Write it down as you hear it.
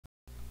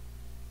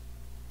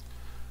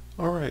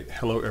Alright,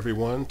 hello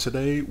everyone.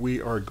 Today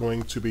we are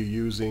going to be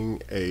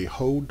using a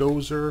hole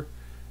dozer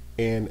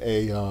and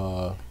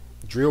a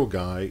drill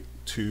guide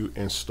to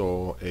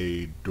install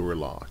a door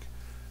lock.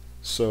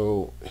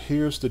 So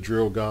here's the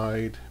drill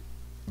guide,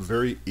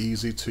 very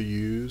easy to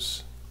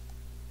use.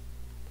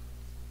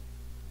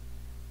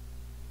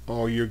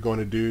 All you're going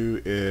to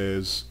do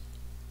is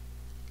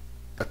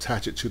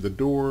attach it to the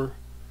door,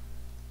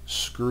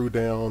 screw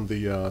down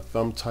the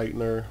thumb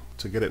tightener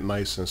to get it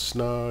nice and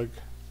snug.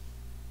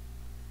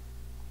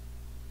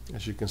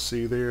 As you can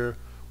see there,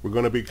 we're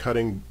going to be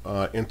cutting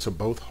into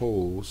both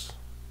holes,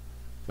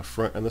 the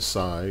front and the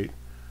side.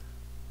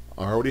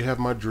 I already have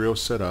my drill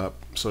set up,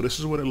 so this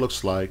is what it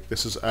looks like.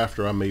 This is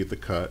after I made the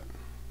cut.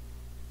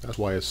 That's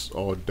why it's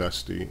all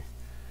dusty.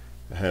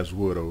 It has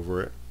wood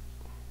over it.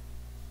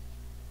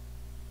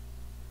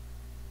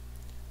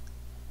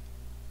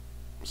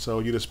 So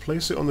you just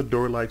place it on the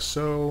door like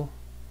so,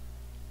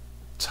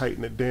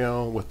 tighten it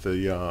down with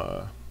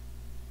the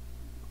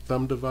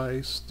thumb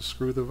device, the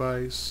screw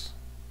device.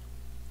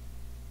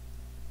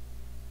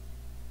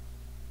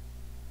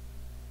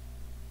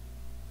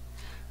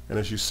 And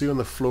as you see on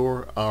the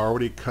floor, I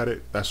already cut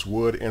it. That's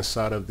wood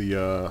inside of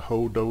the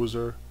hole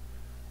dozer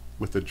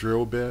with the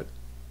drill bit.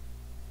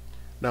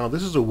 Now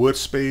this is a wood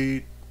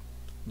spade.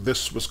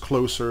 This was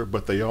closer,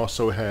 but they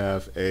also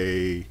have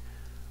a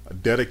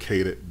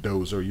dedicated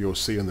dozer you'll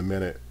see in a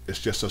minute. It's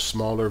just a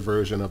smaller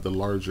version of the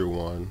larger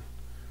one.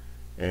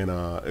 And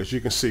as you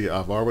can see,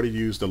 I've already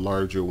used the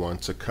larger one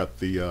to cut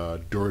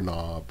the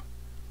doorknob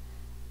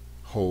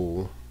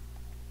hole,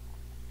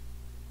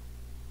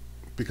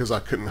 because I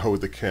couldn't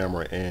hold the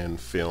camera and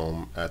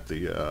film at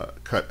the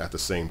cut at the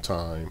same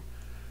time.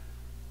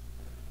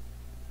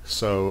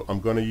 So I'm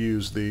going to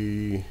use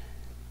the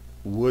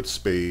wood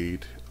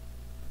spade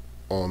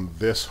on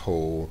this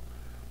hole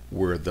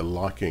where the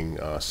locking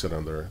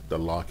cylinder, the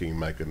locking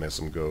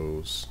mechanism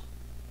goes.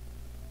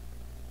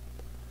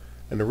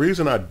 And the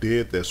reason I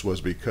did this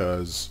was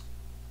because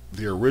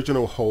the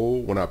original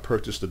hole when I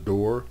purchased the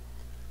door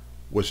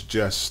was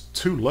just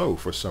too low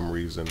for some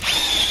reason.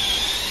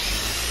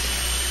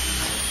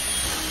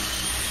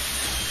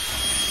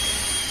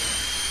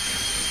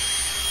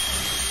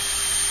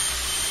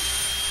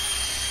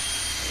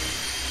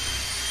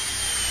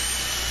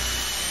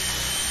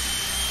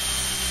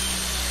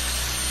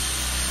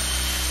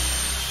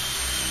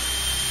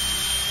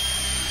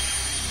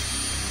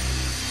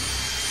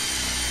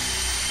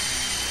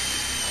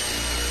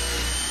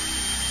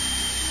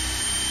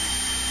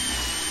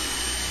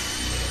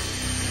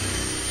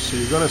 So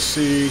you're going to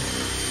see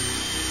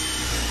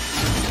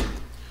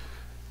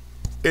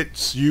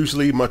it's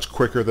usually much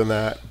quicker than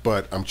that,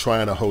 but I'm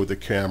trying to hold the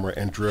camera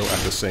and drill at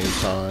the same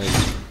time.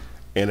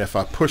 And if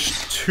I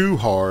push too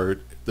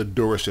hard, the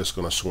door is just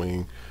going to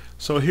swing.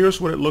 So here's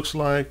what it looks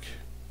like,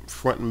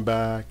 front and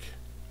back.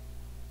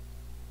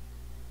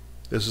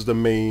 This is the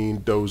main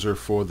dozer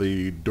for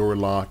the door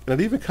lock. And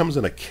it even comes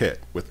in a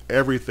kit with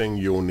everything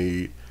you'll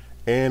need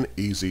and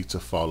easy to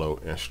follow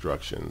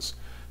instructions.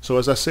 So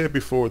as I said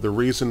before, the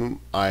reason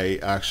I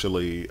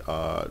actually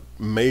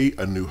made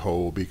a new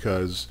hole,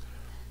 because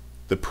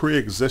the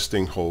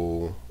pre-existing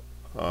hole,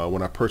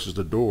 when I purchased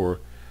the door,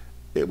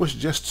 it was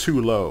just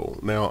too low.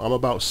 Now I'm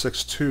about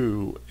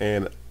 6'2",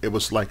 and it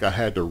was like I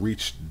had to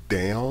reach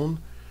down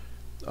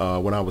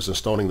when I was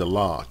installing the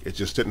lock. It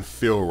just didn't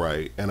feel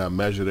right, and I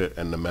measured it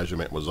and the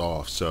measurement was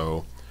off.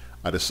 So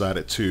I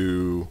decided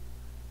to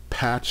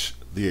patch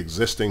the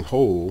existing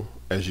hole,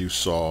 as you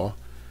saw,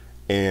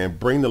 and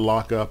bring the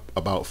lock up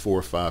about 4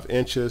 or 5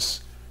 inches,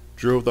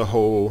 drill the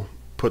hole,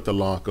 put the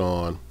lock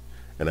on,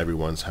 and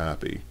everyone's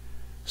happy.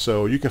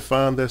 So you can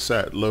find this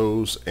at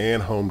Lowe's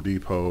and Home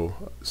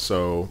Depot.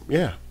 So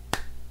yeah,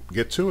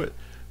 get to it.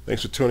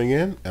 Thanks for tuning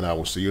in, and I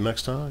will see you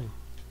next time.